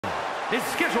is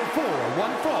scheduled for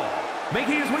one fall,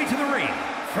 making his way to the ring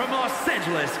from Los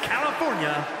Angeles,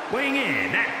 California, weighing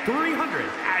in at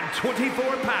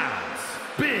 324 pounds,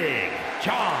 Big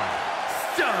John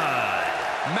Studd.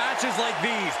 Matches like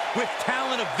these, with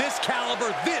talent of this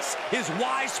caliber, this is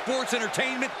why sports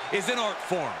entertainment is an art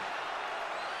form.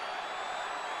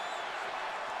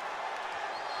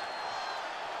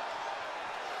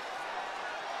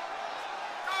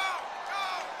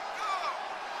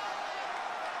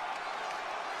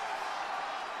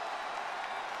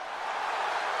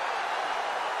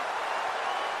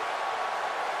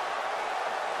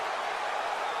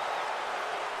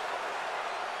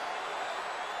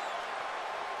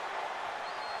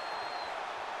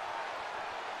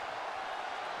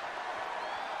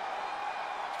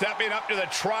 Stepping up to the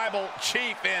tribal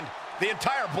chief and the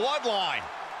entire bloodline.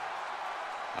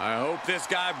 I hope this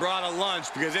guy brought a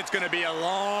lunch because it's going to be a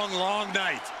long, long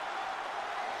night.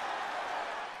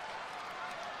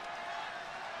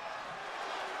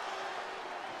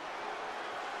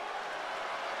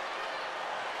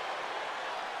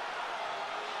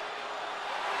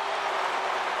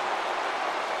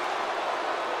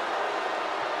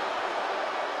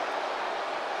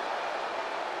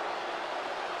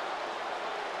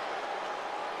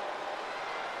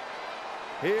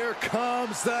 Here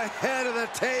comes the head of the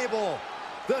table,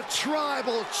 the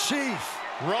tribal chief.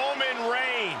 Roman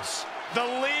Reigns, the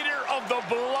leader of the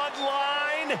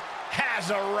bloodline,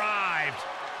 has arrived.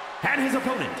 And his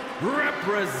opponent,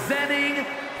 representing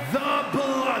the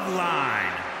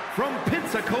bloodline, from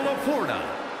Pensacola, Florida,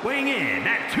 weighing in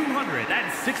at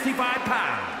 265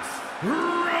 pounds,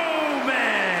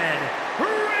 Roman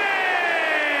Reigns.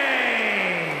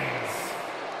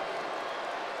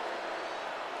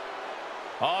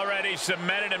 Already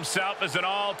cemented himself as an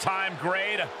all-time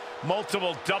great, a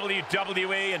multiple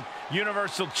WWE and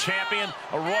Universal Champion,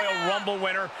 a Royal Rumble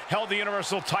winner, held the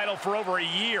Universal title for over a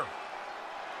year.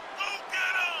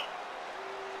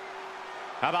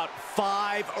 How about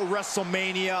 5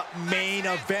 WrestleMania main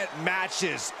event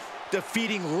matches,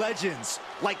 defeating legends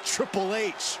like Triple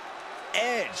H,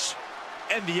 Edge,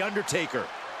 and The Undertaker.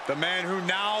 The man who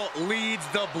now leads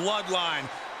the bloodline.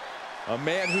 A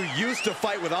man who used to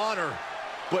fight with honor,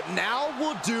 but now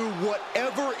will do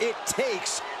whatever it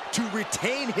takes to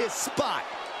retain his spot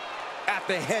at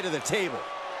the head of the table.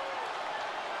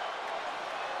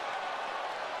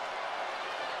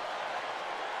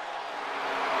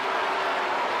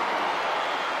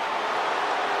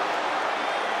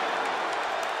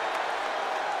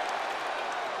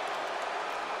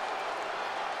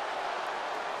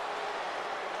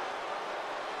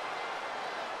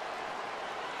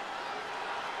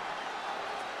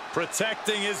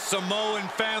 Protecting his Samoan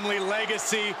family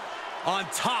legacy on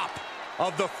top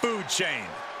of the food chain.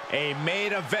 A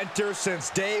main eventer since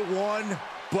day one,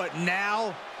 but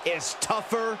now is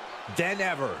tougher than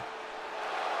ever.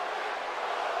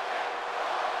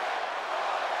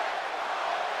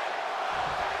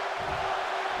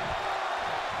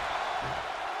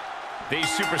 These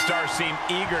superstars seem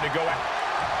eager to go out.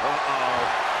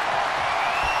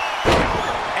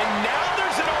 And now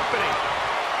there's an opening.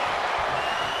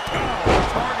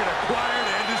 Target acquired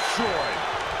and destroyed.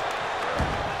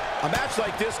 A match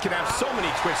like this can have so many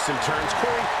twists and turns.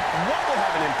 Corey, what will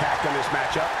have an impact on this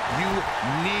matchup? You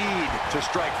need to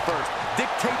strike first.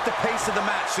 Dictate the pace of the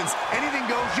match. Since anything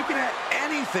goes, you can add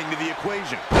anything to the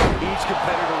equation. Each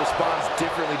competitor responds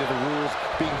differently to the rules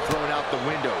being thrown out the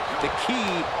window. The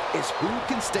key is who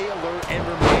can stay alert and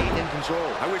remain in control.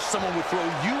 I wish someone would throw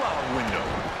you out a window.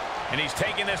 And he's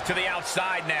taking this to the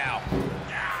outside now.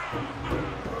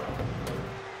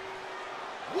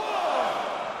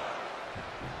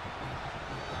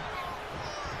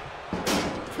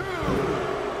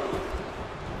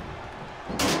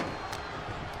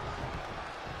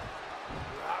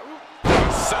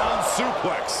 Sound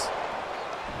suplex.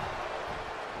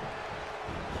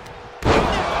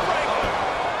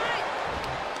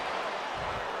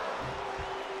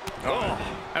 Oh,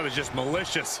 that was just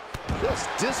malicious. Just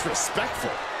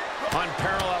disrespectful.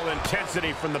 Unparalleled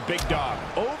intensity from the big dog.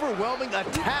 Overwhelming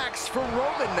attacks from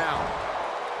Roman now.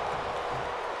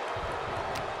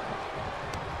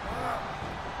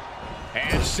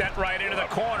 And sent right into the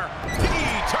corner.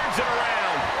 He turns it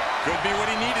around. Could be what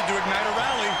he needed to ignite a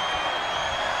rally.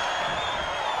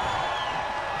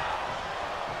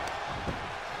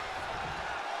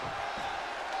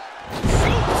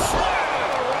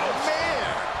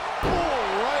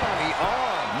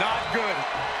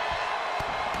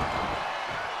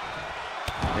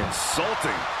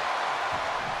 Insulting.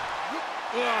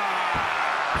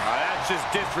 That's just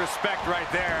disrespect right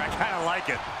there. I kind of like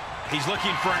it. He's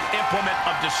looking for an implement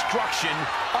of destruction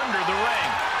under the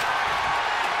ring.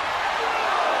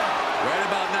 Right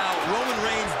about now, Roman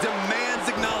Reigns demands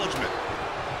acknowledgement.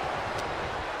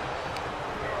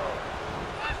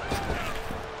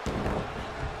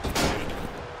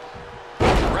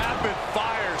 Rapid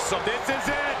fire, so this is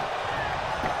it.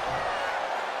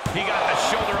 He got the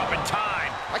shoulder up in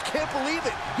time. I can't believe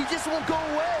it. He just won't go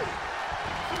away.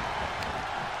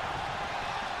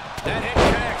 That hit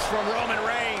connects from Roman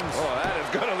Reigns. Oh, that is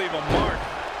going to leave a mark.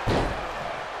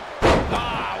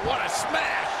 Ah, what a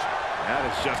smash. That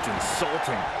is just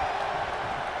insulting.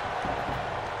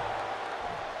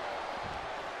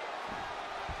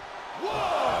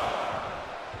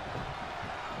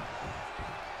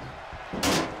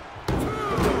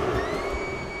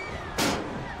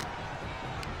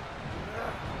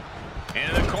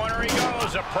 Into the corner he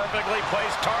goes. A perfectly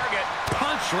placed target.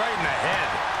 Punch right in the head.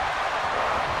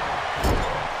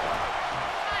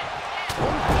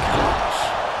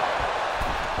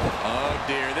 Oh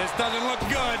dear, this doesn't look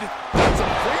good. That's a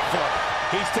free fall.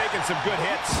 He's taking some good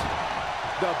hits.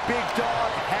 The big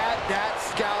dog had that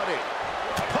scouted.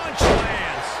 Punch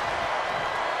lands.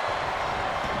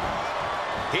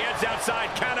 He heads outside.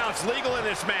 Countouts legal in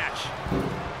this match.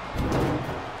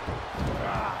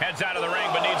 Heads out of the ring,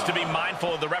 but needs to be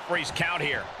mindful of the referee's count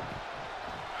here.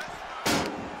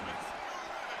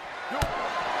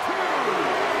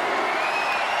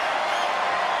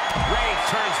 Reigns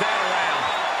turns that around.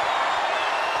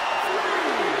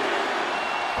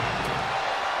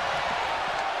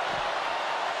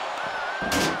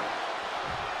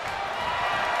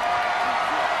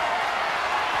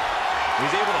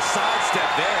 He's able to sidestep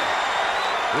there.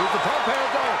 Here's the pump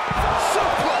handle.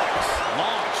 Suplex.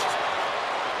 Launched.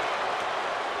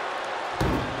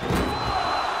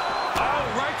 Oh,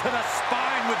 right to the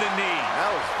spine with the knee. That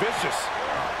was vicious.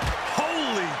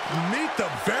 Holy, meet the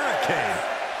barricade.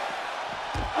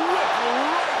 Whip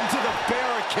right into the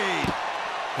barricade.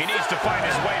 He needs to find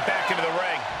his way back into the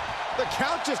ring. The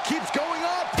count just keeps going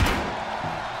up.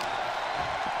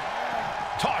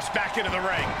 Tossed back into the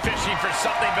ring, fishing for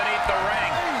something beneath the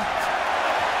ring.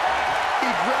 He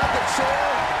grabbed the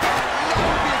chair. That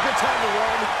would be a good time to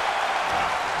run.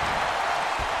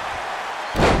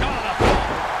 Oh, the bump.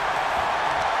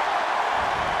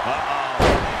 Uh-oh.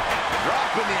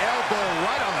 Dropping the elbow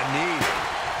right on the knee.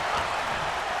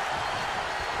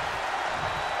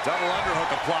 Double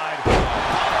underhook applied.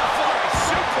 Butterfly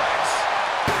suplex.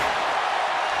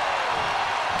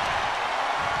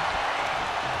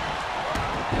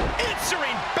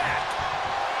 Answering back.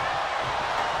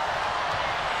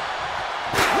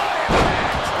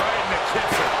 Right in the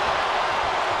kisser.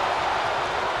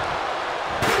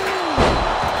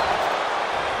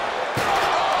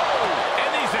 And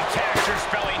these attacks are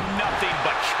spelling nothing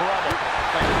but trouble.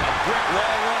 Like a brick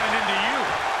wall running into you.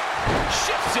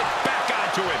 Shifts it back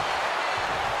onto him.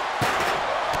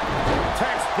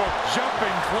 Textbook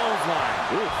jumping clothesline.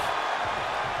 Oof.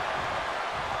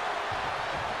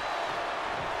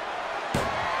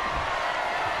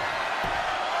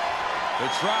 The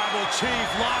tribal chief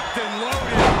locked and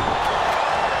loaded.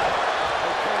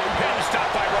 Pin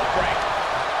stopped by rope break.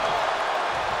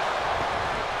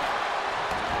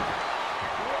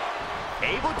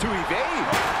 Able to evade.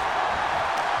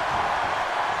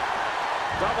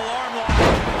 Double arm lock.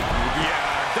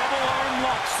 Yeah, double arm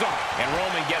lock suck. And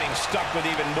Roman getting stuck with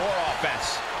even more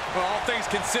offense. Well, all things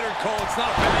considered, Cole, it's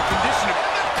not a bad condition.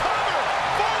 Cover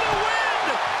for the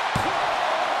win!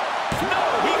 No,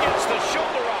 he gets the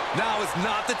shoulder up. Now is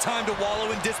not the time to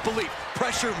wallow in disbelief.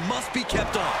 Pressure must be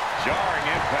kept on. Jarring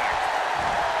impact.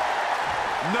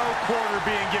 No quarter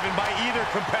being given by either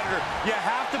competitor. You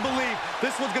have to believe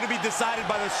this one's going to be decided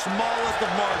by the smallest of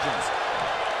margins.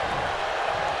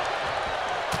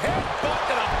 Headbutt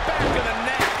to the back of the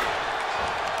neck.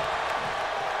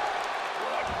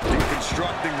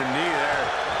 Deconstructing the knee there.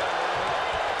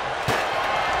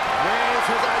 Reigns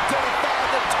has identified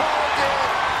the target.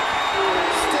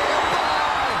 Stand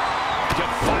by.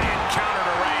 Defiant counter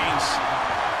to Reigns.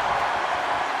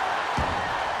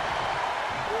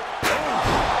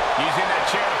 Using that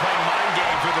chair to play mind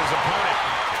games with his opponent.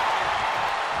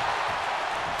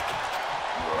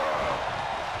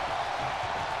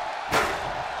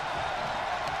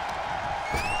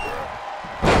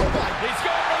 He's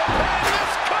going for the pin.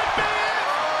 This could be it.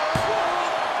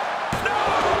 No,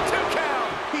 2 count.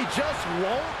 He just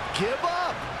won't give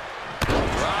up.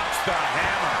 Drops the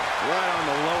hammer. Right on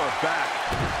the lower back.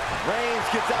 Reigns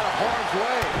gets out of harm's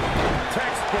way.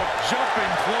 Textbook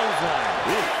jumping clothesline.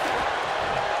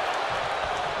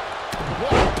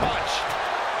 What a punch.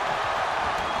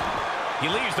 He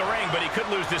leaves the ring, but he could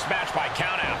lose this match by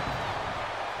countout.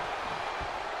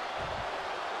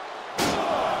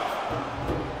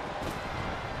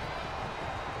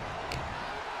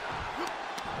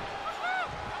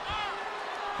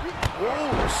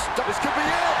 Whoa, this could be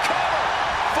it. Cover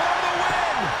for the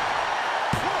win.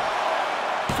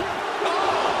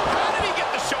 Oh, how did he get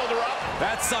the shoulder up?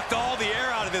 That sucked all the air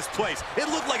out of this place. It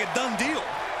looked like a done deal.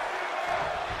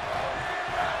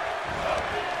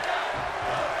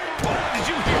 Did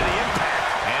you hear the impact?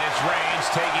 And it's Reigns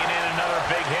taking in another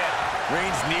big hit.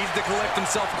 Reigns needs to collect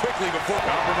himself quickly before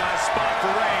compromise spot for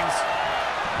Reigns.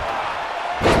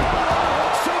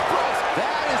 Suplex.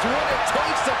 That is what it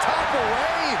takes to topple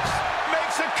Reigns.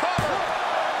 Makes a cover.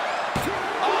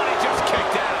 Oh, and he just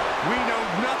kicked out. We know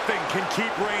nothing can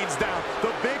keep Reigns down. The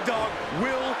big dog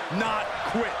will not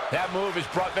quit. That move has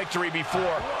brought victory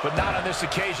before, but not on this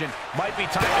occasion. Might be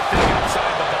time to think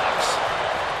outside the box.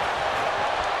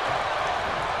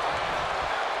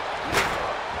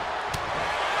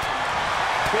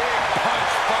 Big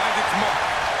punch finds its mark.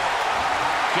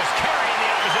 Just carrying the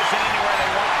opposition anywhere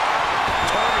they want.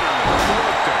 Targeting the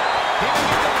throat there. He can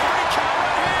get the 3 count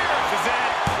right here. This is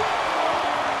it.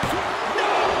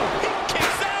 No! He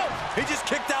kicks out! He just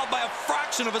kicked out by a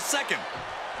fraction of a second.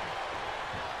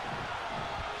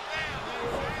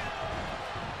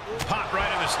 Pop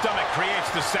right in the stomach creates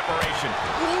the separation.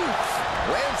 Oof.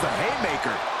 Lands the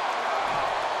haymaker.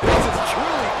 This is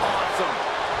truly awesome.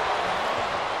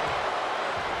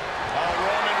 Oh,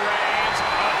 Roman Reigns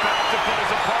about to put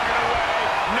his opponent away.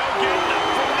 No getting up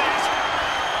from this.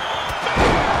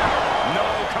 No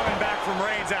coming back from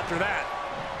Reigns after that.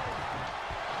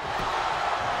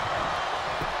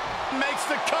 Makes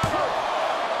the cover.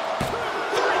 3.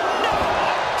 No!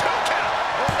 2 count.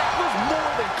 And that was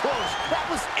more than close. That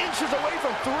was inches away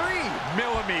from 3.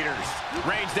 Millimeters.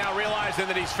 Reigns now realizing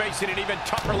that he's facing an even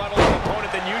tougher level of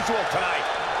opponent than usual tonight.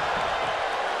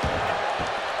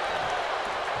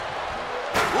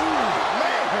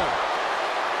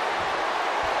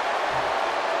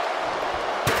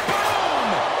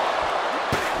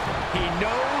 He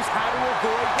knows how to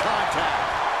avoid contact.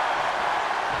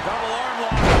 Double arm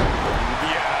lock.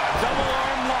 Yeah, double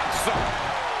arm lock, son.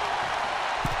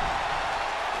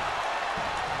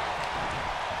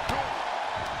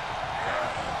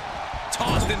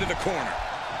 Tossed into the corner.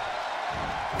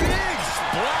 Big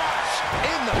splash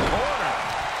in the corner.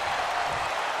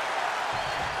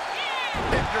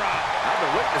 Hip drop. I've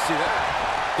been waiting to see that.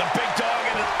 The big dog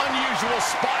in an unusual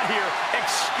spot here.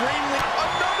 Extremely.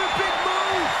 Another big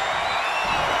move.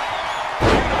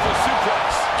 Beautiful suplex.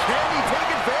 Can he take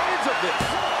advantage of this?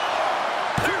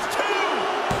 There's 2.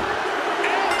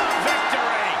 And the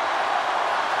victory.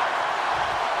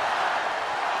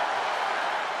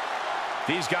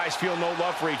 These guys feel no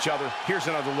love for each other. Here's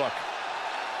another look.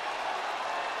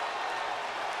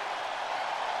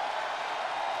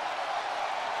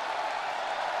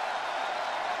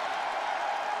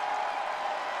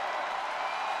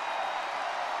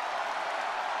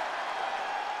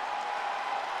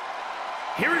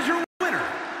 Here is your winner,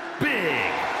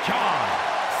 Big John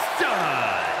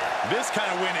Studd. This kind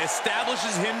of win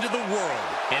establishes him to the world.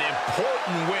 An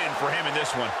important win for him in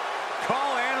this one.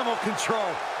 Call animal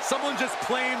control. Someone just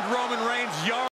claimed Roman Reigns' yard.